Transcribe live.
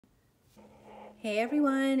Hey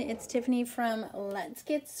everyone, it's Tiffany from Let's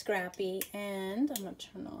Get Scrappy, and I'm gonna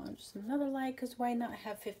turn on just another light because why not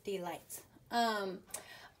have 50 lights?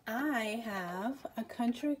 I have a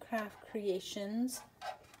Country Craft Creations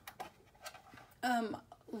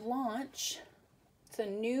launch. It's a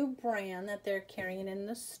new brand that they're carrying in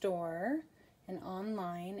the store and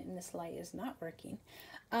online, and this light is not working.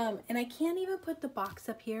 And I can't even put the box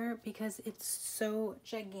up here because it's so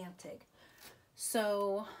gigantic.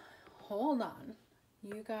 So hold on,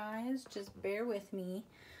 you guys, just bear with me.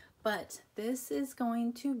 But this is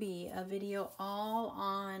going to be a video all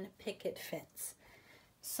on picket fence.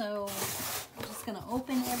 So I'm just gonna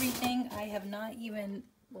open everything. I have not even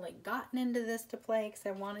gotten into this to play because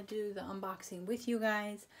I want to do the unboxing with you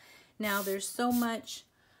guys. Now there's so much.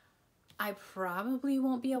 I probably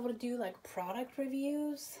won't be able to do product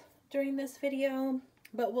reviews during this video,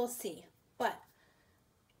 but we'll see. But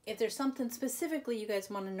if there's something specifically you guys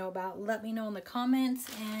want to know about, let me know in the comments,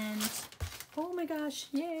 and oh my gosh,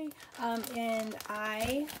 yay. And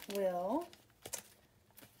I will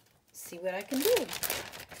see what I can do.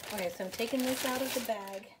 Okay, so I'm taking this out of the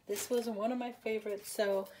bag. This was one of my favorites.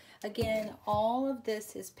 So again, all of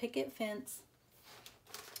this is Picket Fence.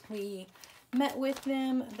 We met with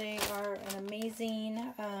them. They are an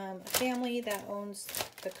amazing family that owns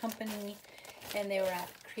the company, and they were at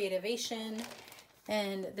Creativation.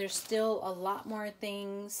 And there's still a lot more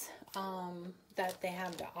things that they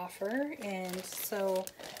have to offer. And so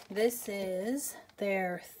this is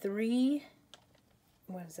their 3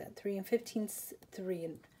 15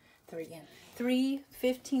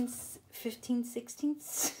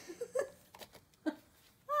 16ths. I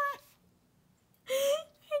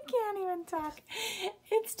can't even talk.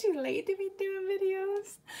 It's too late to be doing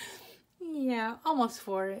videos. Yeah, almost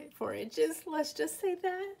 4 inches. Let's just say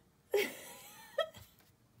that.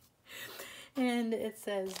 And it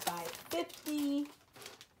says by 50.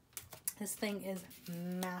 This thing is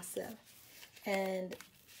massive. And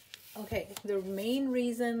okay, the main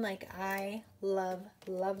reason I love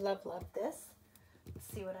this. Let's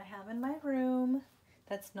see what I have in my room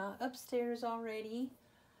that's not upstairs already.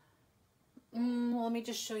 Let me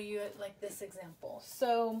just show you it this example.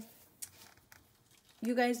 So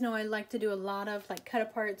you guys know I like to do a lot of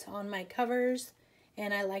cut aparts on my covers,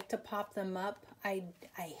 and I like to pop them up. I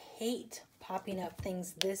hate popping up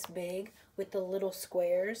things this big with the little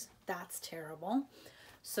squares. That's terrible.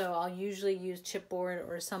 So I'll usually use chipboard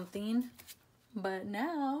or something, but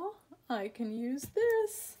now I can use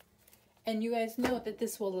this. And you guys know that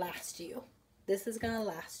this will last you. This is gonna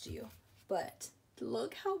last you. But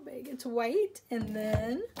look how big. It's white, and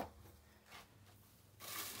then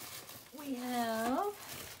we have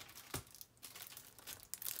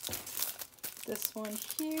this one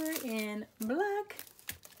here in black.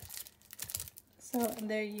 So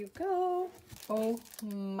there you go. Oh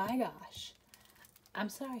my gosh. I'm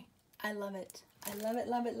sorry. I love it. I love it,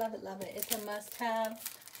 love it, love it, love it. It's a must-have.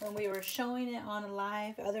 When we were showing it on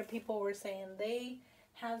live, other people were saying they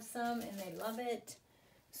have some and they love it.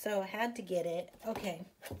 So I had to get it. Okay.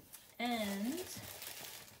 And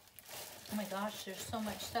oh my gosh, there's so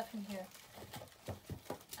much stuff in here.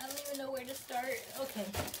 I don't even know where to start. Okay.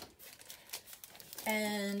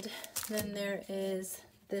 And then there is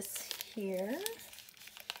this here.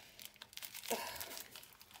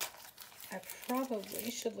 I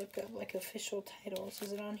probably should look up official titles.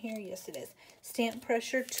 Is it on here? Yes, it is. Stamp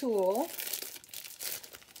pressure tool.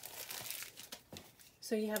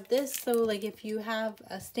 So you have this. So if you have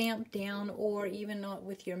a stamp down, or even not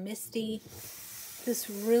with your MISTI, this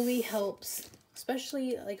really helps.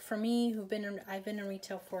 Especially for me, I've been in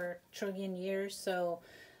retail for a trillion years. So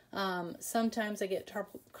sometimes I get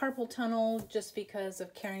carpal tunnel just because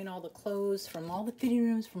of carrying all the clothes from all the fitting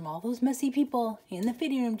rooms, from all those messy people in the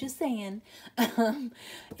fitting room, just saying.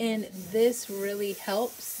 And this really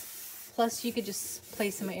helps. Plus you could just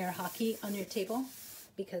play some air hockey on your table,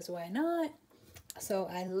 because why not? So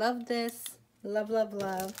I love this. Love, love,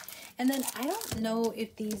 love. And then I don't know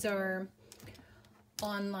if these are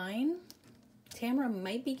online. Tamara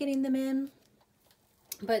might be getting them in,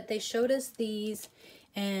 but they showed us these,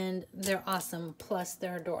 and they're awesome. Plus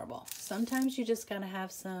they're adorable. Sometimes you just gotta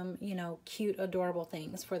have some, cute, adorable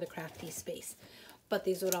things for the crafty space. But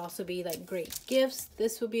these would also be great gifts.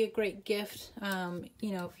 This would be a great gift,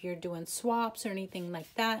 if you're doing swaps or anything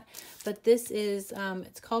like that. But this is,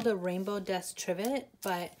 it's called a Rainbow Trivet,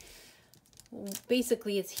 but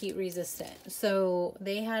basically it's heat resistant. So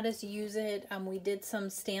they had us use it. We did some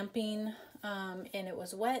stamping, and it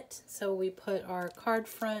was wet. So we put our card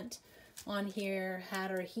front on here,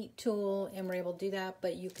 had our heat tool, and we're able to do that.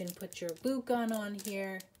 But you can put your glue gun on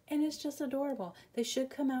here And it's just adorable. They should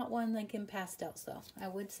come out one like in pastels though. I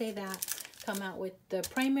would say that. Come out with the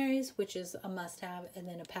primaries, which is a must-have, and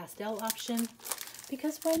then a pastel option.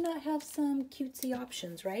 Because why not have some cutesy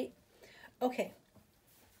options, right? Okay.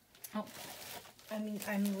 Oh, I mean,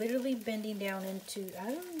 I'm literally bending down into,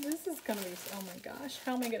 this is gonna be, oh my gosh,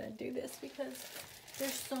 how am I gonna do this? Because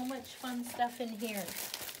there's so much fun stuff in here.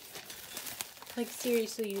 Like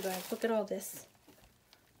seriously, you guys, look at all this.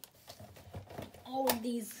 All of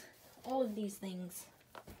these things.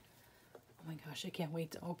 Oh my gosh, I can't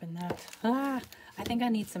wait to open that. I think I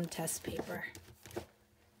need some test paper.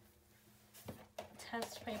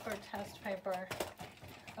 Test paper.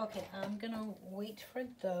 Okay, I'm gonna wait for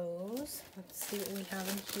those. Let's see what we have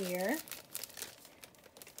in here.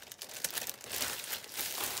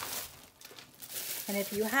 And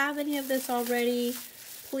if you have any of this already,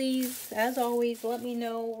 please, as always, let me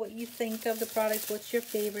know what you think of the product. What's your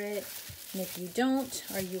favorite? And if you don't,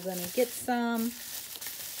 are you gonna get some?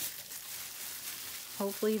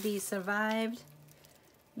 Hopefully these survived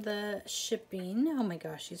the shipping. Oh my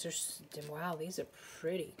gosh, these are, wow, these are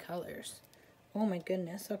pretty colors. Oh my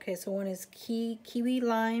goodness. Okay, so one is kiwi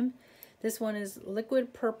lime. This one is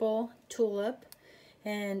liquid purple tulip.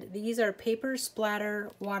 And these are paper splatter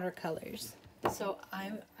watercolors. So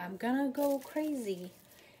I'm gonna go crazy.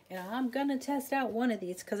 And I'm gonna test out one of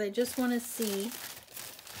these because I just want to see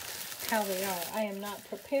how they are. I am not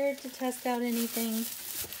prepared to test out anything.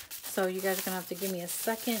 So you guys are gonna have to give me a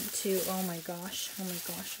second to, oh my gosh. It's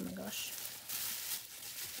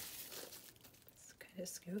kind of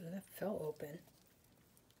screwy. That fell open.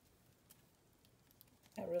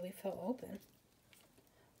 That really fell open.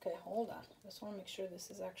 Okay, hold on. I just want to make sure this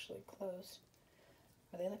is actually closed.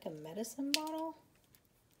 Are they like a medicine bottle?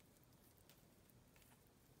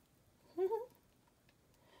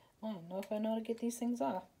 I don't know if I know how to get these things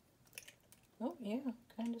off. Oh, yeah,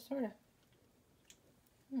 kind of, sort of.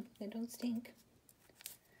 They don't stink.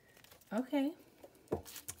 Okay.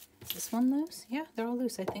 Is this one loose? Yeah, they're all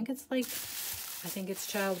loose. I think it's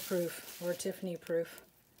child-proof or Tiffany-proof.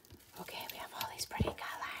 Okay, we have all these pretty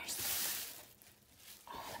colors.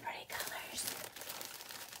 All the pretty colors.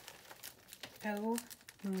 Oh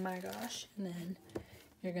my gosh. And then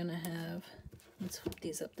you're gonna have, let's flip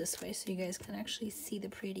these up this way so you guys can actually see the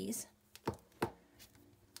pretties.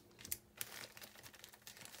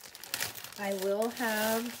 I will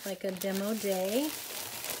have like a demo day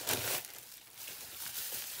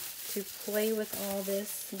to play with all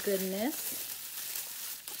this goodness.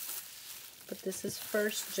 But this is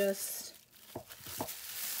first just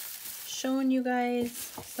showing you guys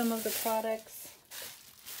some of the products.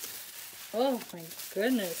 Oh my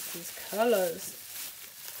goodness, these colors.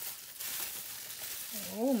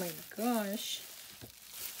 Oh my gosh.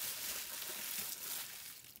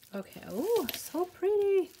 Okay, oh, so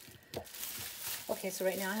pretty. Okay, so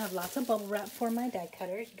right now I have lots of bubble wrap for my die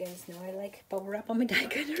cutter. You guys know I like bubble wrap on my die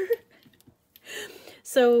cutter.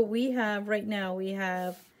 So we have, right now we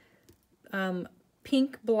have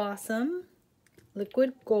pink blossom,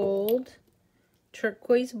 liquid gold,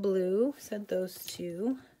 turquoise blue, said those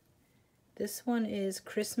two. This one is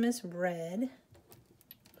Christmas red.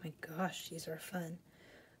 Oh my gosh, these are fun.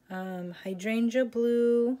 Hydrangea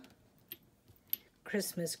blue,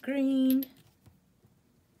 Christmas green,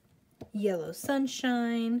 yellow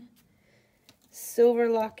sunshine, silver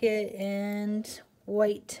locket, and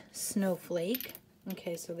white snowflake.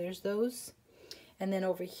 Okay, so there's those. And then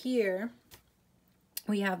over here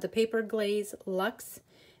we have the Paper Glaze Luxe,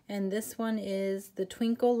 and this one is the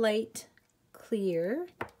Twinkle Light Clear.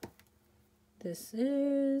 This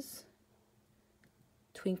is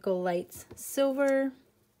Twinkle Lights Silver,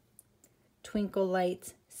 Twinkle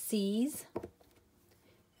Lights Seas,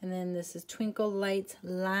 and then this is Twinkle Lights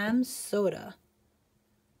Lime Soda.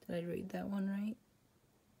 Did I read that one right?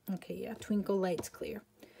 Okay, yeah, Twinkle Lights Clear.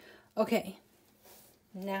 Okay,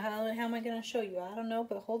 now how am I going to show you? I don't know,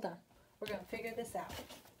 but hold on. We're going to figure this out.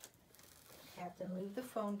 I have to move the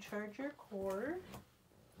phone charger cord.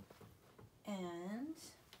 And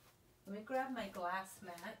let me grab my glass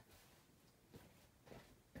mat.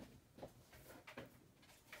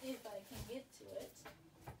 If I can get to it.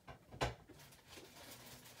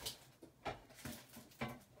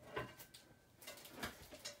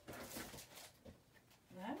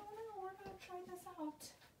 I don't know, we're going to try this out.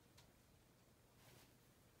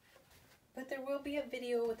 But there will be a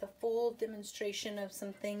video with a full demonstration of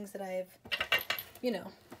some things that I've, you know,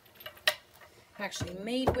 actually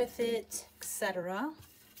made with it, etc.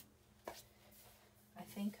 I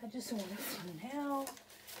think I just want to for now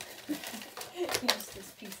use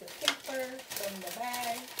this piece of paper from the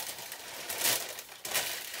bag.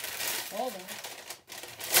 Hold on.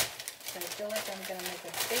 So I feel like I'm gonna make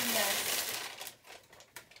a big mess.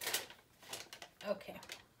 Okay.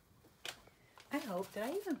 I hope, did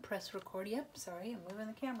I even press record? Yep, sorry, I'm moving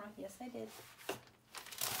the camera. Yes, I did.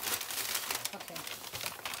 Okay.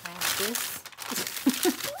 I have this.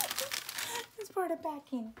 It's part of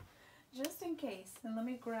packing, just in case. And let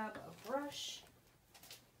me grab a brush,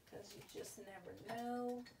 because you just never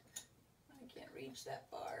know. I can't reach that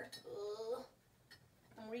far. Ugh.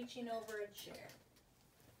 I'm reaching over a chair.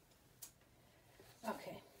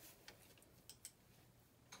 Okay.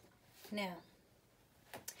 Now.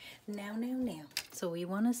 So we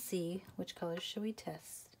want to see which colors should we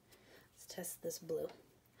test. Let's test this blue.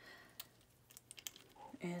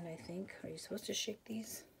 And I think, are you supposed to shake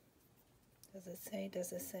these? Does it say?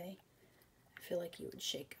 Does it say? I feel like you would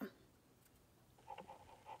shake them.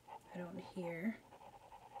 I don't hear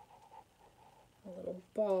a little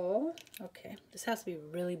ball. Okay, this has to be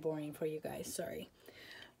really boring for you guys, sorry.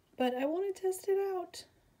 But I want to test it out.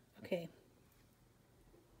 Okay.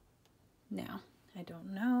 Now, I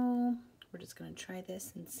don't know. We're just going to try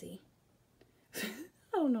this and see. I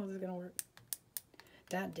don't know if this is going to work.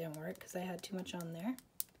 That didn't work because I had too much on there.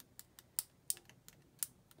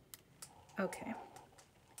 Okay.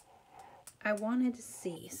 I wanted to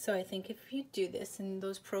see. So I think if you do this, and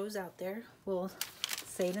those pros out there will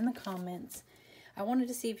say it in the comments. I wanted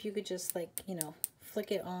to see if you could just, like, you know,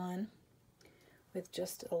 flick it on with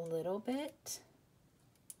just a little bit,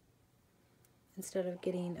 instead of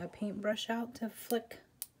getting a paintbrush out to flick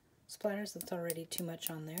splatters. That's already too much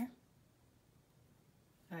on there.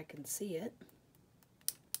 I can see it.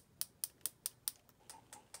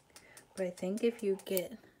 But I think if you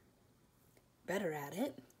get better at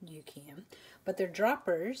it, you can. But they're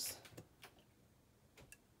droppers.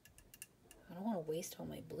 I don't want to waste all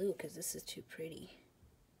my blue because this is too pretty.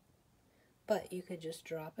 But you could just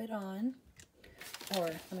drop it on, or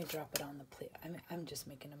let me drop it on the plate. I'm just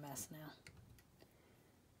making a mess now.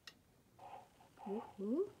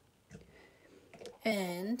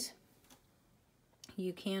 And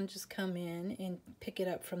you can just come in and pick it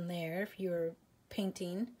up from there if you're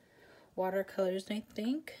painting watercolors. I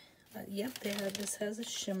think yep, this has a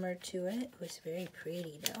shimmer to it. It was very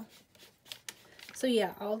pretty though. So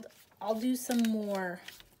yeah, I'll do some more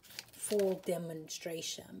full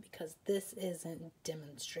demonstration because this isn't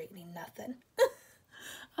demonstrating nothing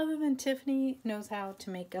other than Tiffany knows how to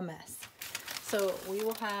make a mess. So we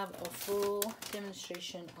will have a full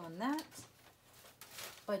demonstration on that,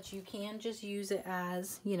 but you can just use it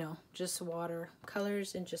as, you know, just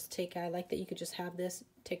watercolors and just take, I like that you could just have this,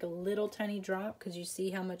 take a little tiny drop because you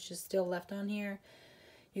see how much is still left on here.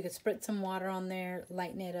 You could spritz some water on there,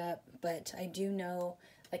 lighten it up, but I do know,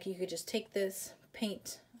 like, you could just take this,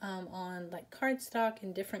 paint on like cardstock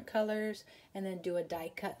in different colors, and then do a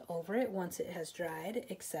die cut over it once it has dried,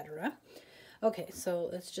 etc. Okay, so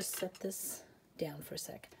let's just set this down for a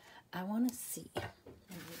sec. I want to see. I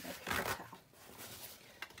need my paper towel.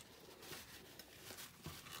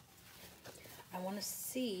 I want to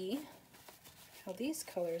see how these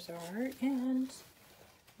colors are, and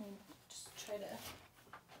I'll just try to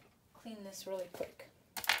clean this really quick.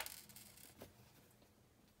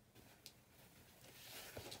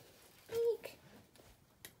 Eek.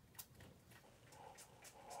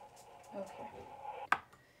 Okay,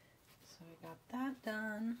 so I got that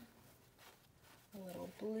done. A little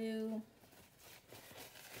blue.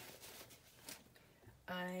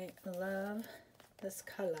 I love this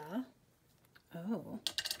color. Oh,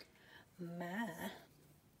 my.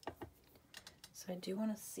 So I do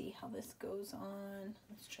want to see how this goes on.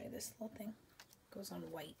 Let's try this little thing. Goes on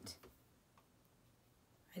white.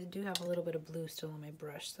 I do have a little bit of blue still on my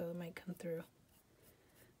brush, so it might come through.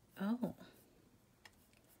 Oh,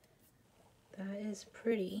 that is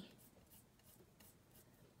pretty.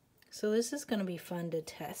 So this is going to be fun to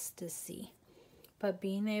test to see. But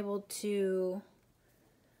being able to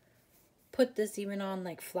put this even on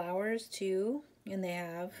like flowers too, and they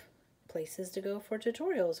have places to go for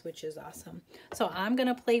tutorials, which is awesome. So I'm going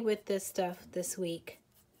to play with this stuff this week.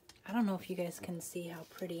 I don't know if you guys can see how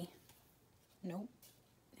pretty. Nope,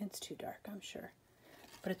 it's too dark, I'm sure.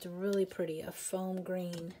 But it's really pretty, a foam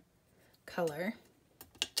green color.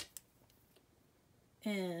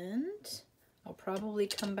 And I'll probably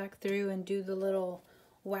come back through and do the little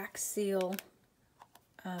wax seal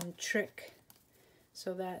trick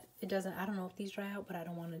so that it doesn't, I don't know if these dry out, but I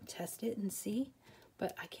don't want to test it and see.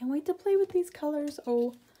 But I can't wait to play with these colors.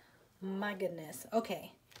 Oh my goodness.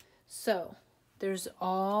 Okay, so there's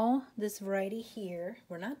all this variety here.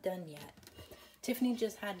 We're not done yet. Tiffany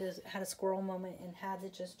just had a squirrel moment and had to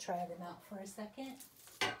just try them out for a second.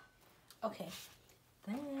 Okay,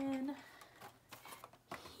 then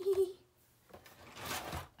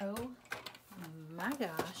my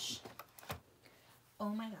gosh. Oh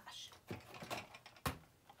my gosh.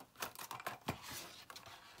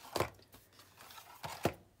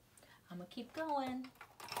 I'm gonna keep going.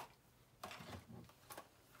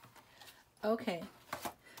 Okay,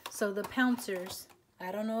 so the Pouncers.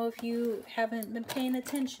 I don't know if you haven't been paying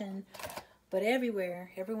attention, but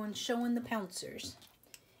everywhere, everyone's showing the Pouncers.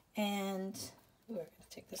 And, ooh, I'm gonna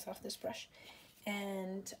take this off this brush.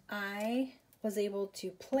 And I was able to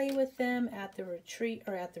play with them at the retreat,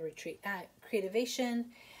 at Creativation.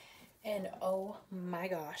 And oh my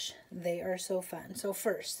gosh, they are so fun. So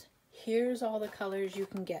first, here's all the colors you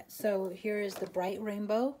can get. So here is the bright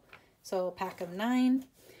rainbow. So a pack of 9.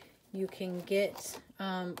 You can get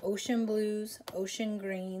ocean blues, ocean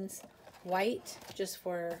greens, white, just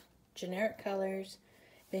for generic colors.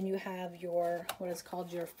 Then you have your, what is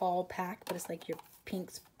called your fall pack, but it's like your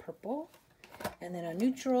pinks, purple. And then a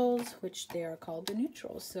neutrals, which they are called the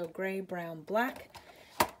neutrals. So gray, brown, black.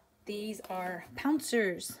 These are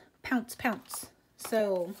Pouncers. Pounce, pounce.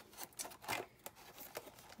 So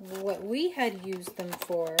what we had used them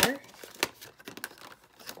for,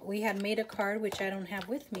 we had made a card, which I don't have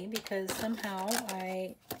with me because somehow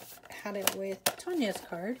I had it with Tanya's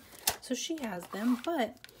card. So she has them,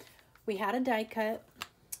 but we had a die cut.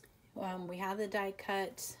 We had the die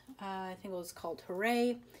cut, I think it was called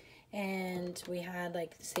Hooray. And we had,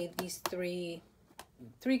 like, say these three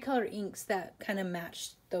color inks that kind of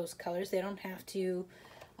matched those colors. They don't have to.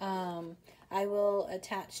 I will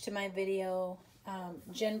attach to my video.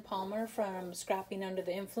 Jen Palmer from Scrapping Under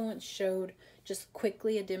the Influence showed just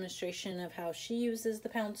quickly a demonstration of how she uses the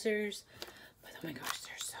Pouncers. But oh my gosh,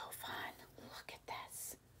 they're so fun. Look at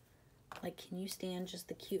this. Like, can you stand just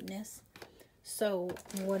the cuteness? So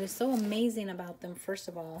what is so amazing about them, first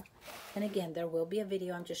of all, and again, there will be a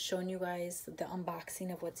video. I'm just showing you guys the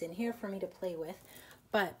unboxing of what's in here for me to play with.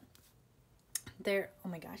 But they're, oh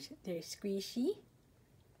my gosh, they're squishy.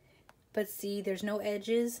 But see, there's no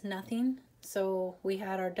edges, nothing. So we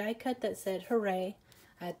had our die cut that said Hooray.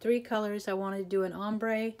 I had 3 colors. I wanted to do an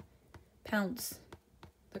ombre, pounce,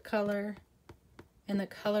 the color, and the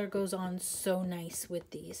color goes on so nice with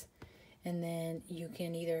these. And then you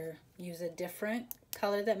can either use a different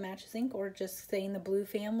color that matches ink or just stay in the blue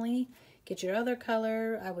family. Get your other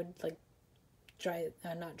color. I would like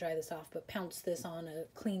not dry this off, but pounce this on a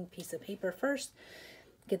clean piece of paper first.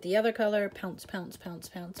 Get the other color, pounce, pounce, pounce,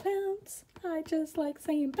 pounce, pounce. I just like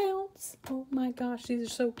saying pounce. Oh my gosh, these are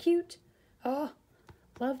so cute. Oh,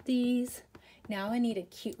 love these. Now I need a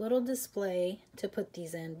cute little display to put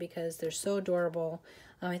these in because they're so adorable.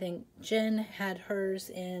 I think Jen had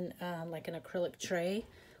hers in like an acrylic tray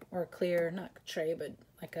or a clear, not tray, but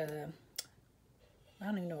like a, I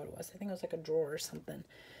don't even know what it was. I think it was like a drawer or something.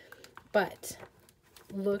 But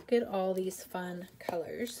look at all these fun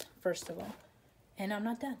colors, first of all. And I'm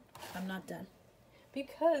not done. I'm not done.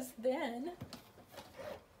 Because then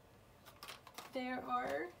there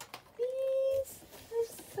are these.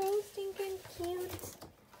 They're so stinking cute.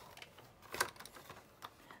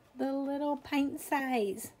 The little pint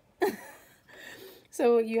size.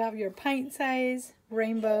 So you have your pint size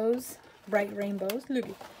rainbows, bright rainbows. Look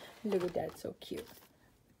at that, so cute.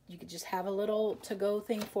 You could just have a little to-go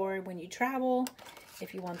thing for when you travel.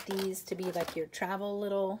 If you want these to be like your travel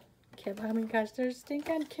little kit. Oh my gosh, they're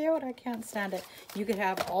stinking cute. I can't stand it. You could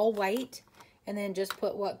have all white and then just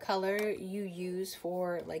put what color you use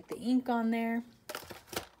for like the ink on there.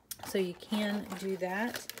 So you can do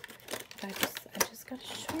that. I just gotta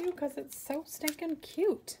show you because it's so stinking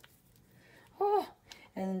cute. Oh,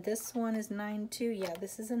 and this one is 9 too. Yeah,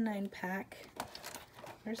 this is a 9 pack.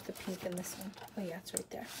 Where's the pink in this one? Oh yeah, it's right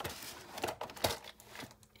there.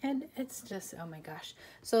 And it's just, oh my gosh.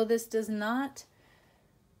 So this does not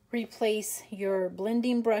replace your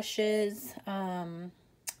blending brushes.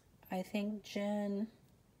 I think Jen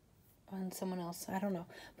and someone else, I don't know.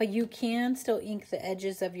 But you can still ink the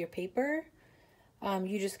edges of your paper.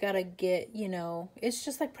 You just gotta get, you know, it's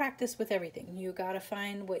just like practice with everything. You gotta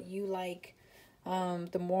find what you like.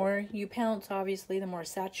 The more you pounce, obviously, the more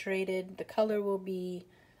saturated the color will be,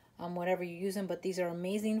 whatever you're using. But these are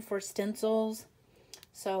amazing for stencils.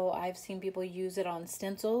 So I've seen people use it on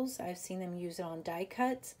stencils. I've seen them use it on die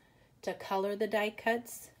cuts to color the die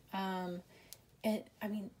cuts. And I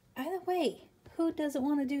mean, either way, who doesn't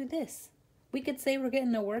want to do this? We could say we're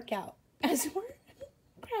getting a workout as we're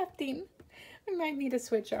crafting. We might need to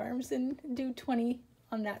switch arms and do 20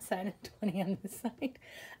 on that side and 20 on this side.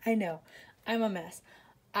 I know, I'm a mess.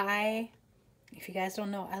 If you guys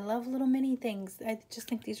don't know, I love little mini things. I just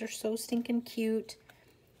think these are so stinking cute.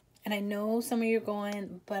 And I know some of you are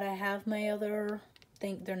going, but I have my other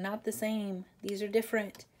thing. They're not the same. These are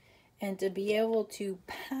different. and to be able to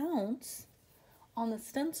pounce on the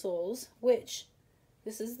stencils, which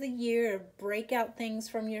this is the year of break out things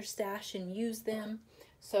from your stash and use them.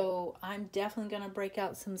 So I'm definitely going to break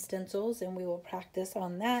out some stencils and we will practice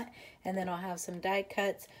on that. And then I'll have some die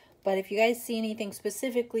cuts. But if you guys see anything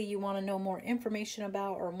specifically you want to know more information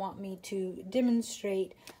about or want me to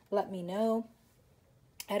demonstrate, let me know.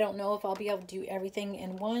 I don't know if I'll be able to do everything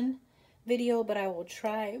in one video, but I will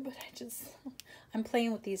try. But I'm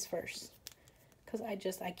playing with these first because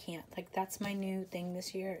I can't. Like, that's my new thing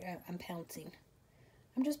this year. I'm pouncing.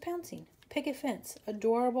 I'm just pouncing. Picket Fence,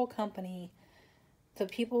 adorable company. The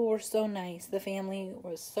people were so nice. The family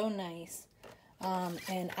was so nice.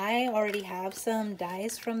 And I already have some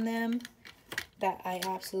dies from them that I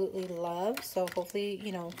absolutely love. So hopefully,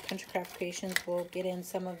 you know, Country Craft Creations will get in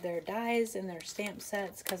some of their dies and their stamp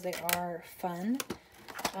sets because they are fun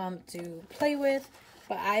to play with.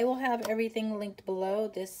 But I will have everything linked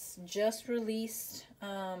below. This just released,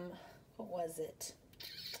 what was it?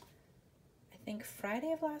 I think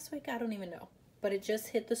Friday of last week. I don't even know. But it just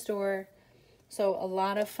hit the store. So a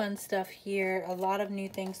lot of fun stuff here. A lot of new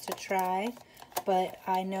things to try. But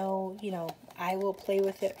I know, you know, I will play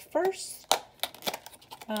with it first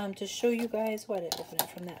to show you guys what it. Open it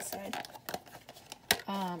from that side.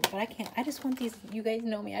 But I can't. I just want these. You guys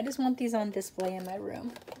know me. I just want these on display in my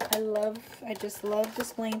room. I just love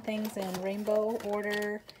displaying things in rainbow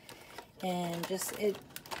order. And just it,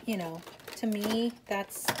 you know, to me,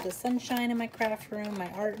 that's the sunshine in my craft room, my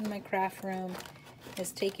art in my craft room,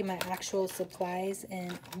 is taking my actual supplies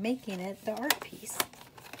and making it the art piece.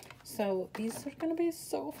 So these are going to be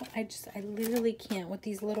so fun. I literally can't with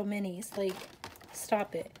these little minis. Like,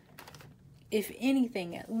 stop it. If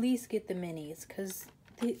anything, at least get the minis because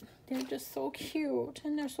they're just so cute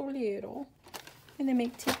and they're so little. And they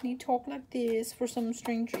make Tiffany talk like this for some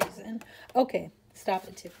strange reason. Okay, stop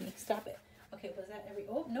it, Tiffany. Stop it. Okay, was that every...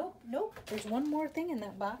 Oh, nope, nope. There's one more thing in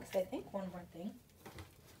that box. I think one more thing.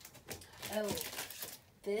 Oh,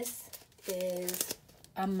 this is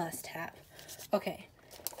a must-have. Okay,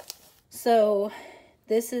 so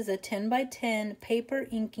this is a 10 by 10 paper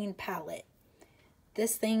inking palette.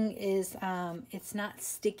 This thing is, it's not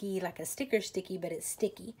sticky like a sticker sticky, but it's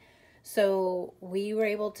sticky. So we were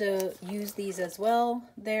able to use these as well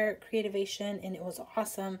there at Creativation, and it was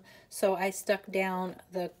awesome. So I stuck down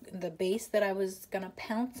the base that I was going to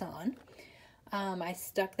pounce on. I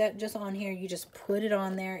stuck that just on here. You just put it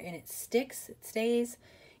on there and it sticks, it stays.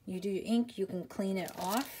 You do your ink, you can clean it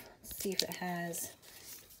off. Let's see if it has,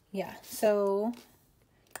 yeah. So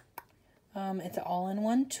it's an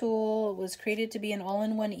all-in-one tool. It was created to be an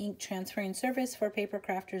all-in-one ink transferring service for paper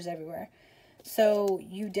crafters everywhere. So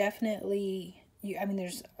you definitely, I mean,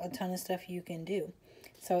 there's a ton of stuff you can do.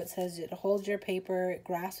 So it says it holds your paper, it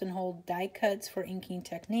grasps and holds die cuts for inking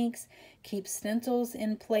techniques, keeps stencils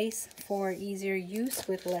in place for easier use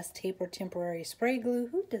with less tape or temporary spray glue.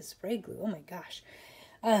 Who does spray glue? Oh my gosh.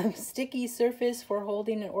 Sticky surface for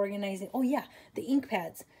holding and organizing. Oh yeah, the ink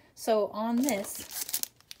pads. So on this,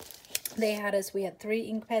 we had 3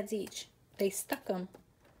 ink pads each. They stuck them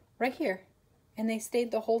right here and they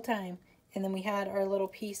stayed the whole time. And then we had our little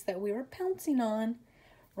piece that we were pouncing on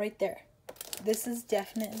right there. This is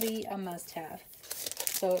definitely a must-have.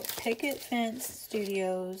 So Picket Fence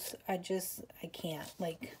Studios, I can't.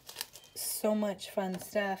 Like, so much fun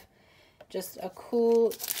stuff. Just a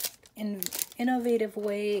cool, innovative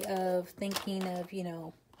way of thinking of, you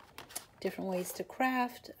know, different ways to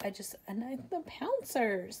craft. And the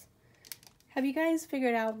Pouncers. Have you guys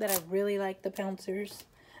figured out that I really like the Pouncers?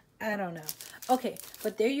 I don't know. Okay,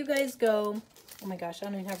 but there you guys go. Oh my gosh, I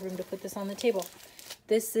don't even have room to put this on the table.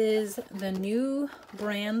 This is the new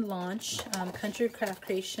brand launch. Country Craft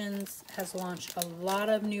Creations has launched a lot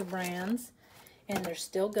of new brands, and they're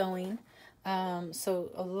still going.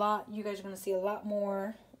 So you guys are going to see a lot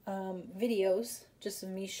more videos, just of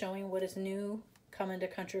me showing what is new coming to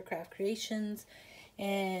Country Craft Creations.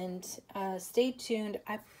 And stay tuned.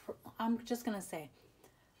 I'm just going to say,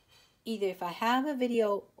 either if I have a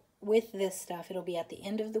video with this stuff, it'll be at the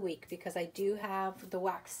end of the week, because I do have the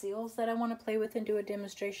wax seals that I want to play with and do a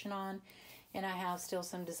demonstration on, and I have still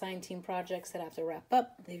some design team projects that I have to wrap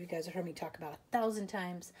up that you guys have heard me talk about 1,000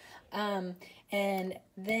 times. And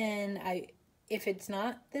then if it's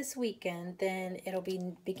not this weekend, then it'll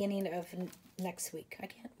be beginning of next week. I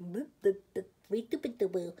can't.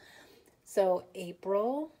 So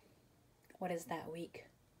April, what is that week?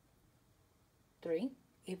 3?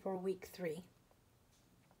 April week 3.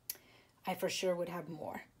 I for sure would have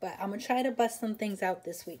more, but I'm going to try to bust some things out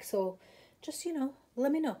this week. So just, you know,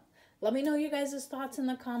 let me know. let me know your guys' thoughts in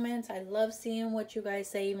the comments. I love seeing what you guys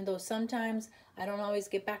say, even though sometimes I don't always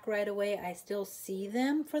get back right away. I still see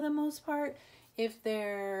them for the most part if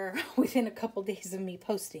they're within a couple days of me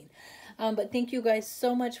posting. But thank you guys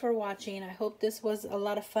so much for watching. I hope this was a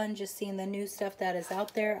lot of fun, just seeing the new stuff that is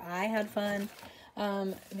out there. I had fun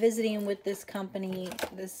visiting with this company.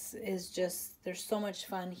 This is just, there's so much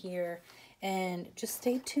fun here, and just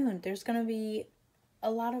stay tuned. There's going to be a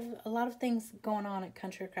lot of things going on at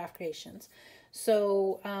Country Craft Creations.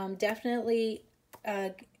 So definitely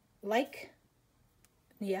leave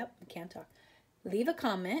a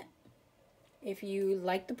comment. If you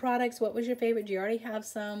like the products, what was your favorite? Do you already have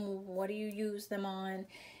some? What do you use them on?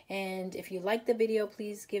 And if you like the video,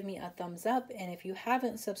 please give me a thumbs up. And if you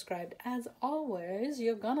haven't subscribed, as always,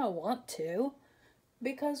 you're gonna want to,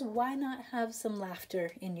 because why not have some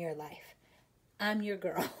laughter in your life? I'm your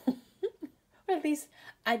girl. Or at least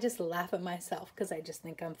I just laugh at myself because I just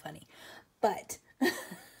think I'm funny. But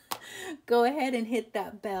go ahead and hit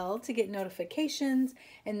that bell to get notifications,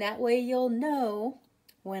 and that way you'll know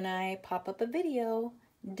when I pop up a video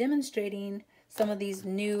demonstrating some of these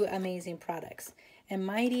new amazing products. And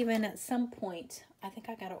might even at some point, I think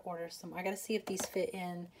I gotta order some. I gotta see if these fit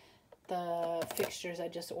in the fixtures I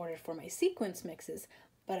just ordered for my sequence mixes.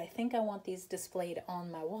 But I think I want these displayed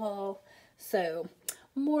on my wall. So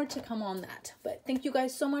more to come on that. But thank you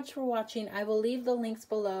guys so much for watching. I will leave the links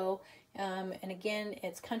below. And again,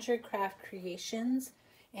 it's Country Craft Creations.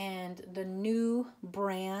 And the new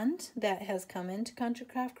brand that has come into Country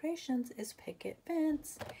Craft Creations is Picket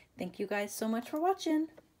Fence. Thank you guys so much for watching.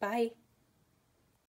 Bye.